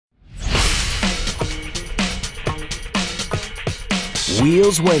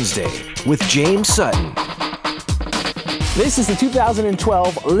Wheels Wednesday with James Sutton. This is the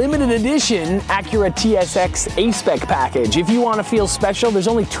 2012 limited edition Acura TSX A-SPEC package. If you want to feel special, there's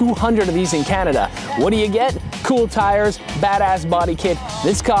only 200 of these in Canada. What do you get? Cool tires, badass body kit.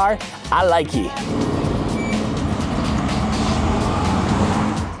 This car, I like ye.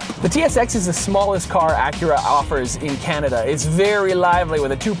 The TSX is the smallest car Acura offers in Canada. It's very lively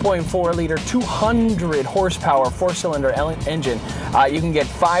with a 2.4 liter, 200 horsepower, 4-cylinder engine. You can get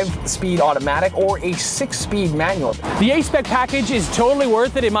 5-speed automatic or a 6-speed manual. The A-SPEC package is totally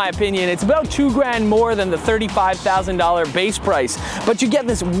worth it in my opinion. It's about $2 grand more than the $35,000 base price, but you get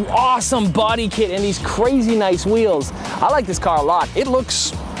this awesome body kit and these crazy nice wheels. I like this car a lot. It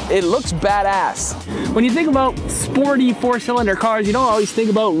looks badass. When you think about sporty 4-cylinder cars, you don't always think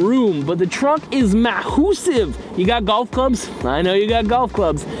about room, but the trunk is massive. You got golf clubs? I know you got golf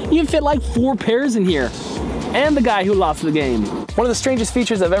clubs. You can fit like 4 pairs in here. And the guy who lost the game. One of the strangest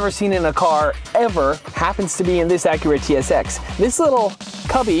features I've ever seen in a car ever happens to be in this Acura TSX. This little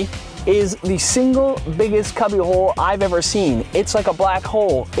cubby is the single biggest cubby hole I've ever seen. It's like a black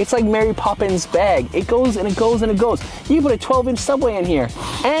hole. It's like Mary Poppins' bag. It goes and it goes and it goes. You put a 12-inch subway in here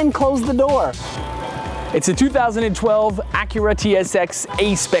and close the door. It's a 2012 Acura TSX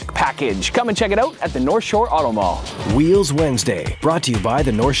A-SPEC package. Come and check it out at the North Shore Auto Mall. Wheels Wednesday, brought to you by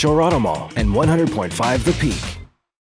the North Shore Auto Mall and 100.5 The Peak.